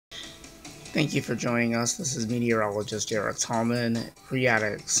Thank you for joining us. This is meteorologist Eric Tallman.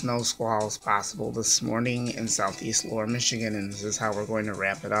 Periodic snow squalls possible this morning in southeast lower Michigan, and this is how we're going to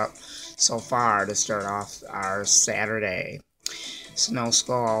wrap it up so far to start off our Saturday. Snow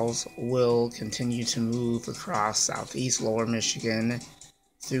squalls will continue to move across southeast lower Michigan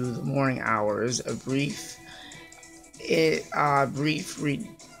through the morning hours. Brief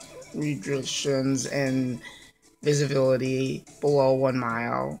reductions in visibility below 1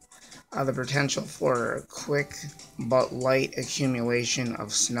 mile. The potential for a quick but light accumulation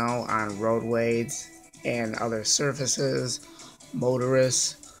of snow on roadways and other surfaces.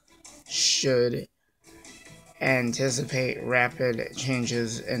 Motorists should anticipate rapid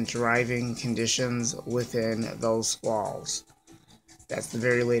changes in driving conditions within those squalls. That's the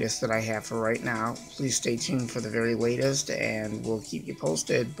very latest that I have for right now. Please stay tuned for the very latest and we'll keep you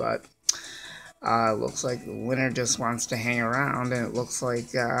posted. But looks like the winter just wants to hang around, and it looks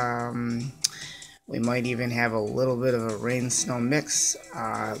like we might even have a little bit of a rain-snow mix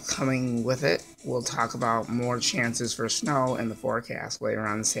coming with it. We'll talk about more chances for snow in the forecast later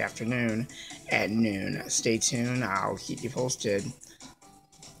on this afternoon at noon. Stay tuned. I'll keep you posted.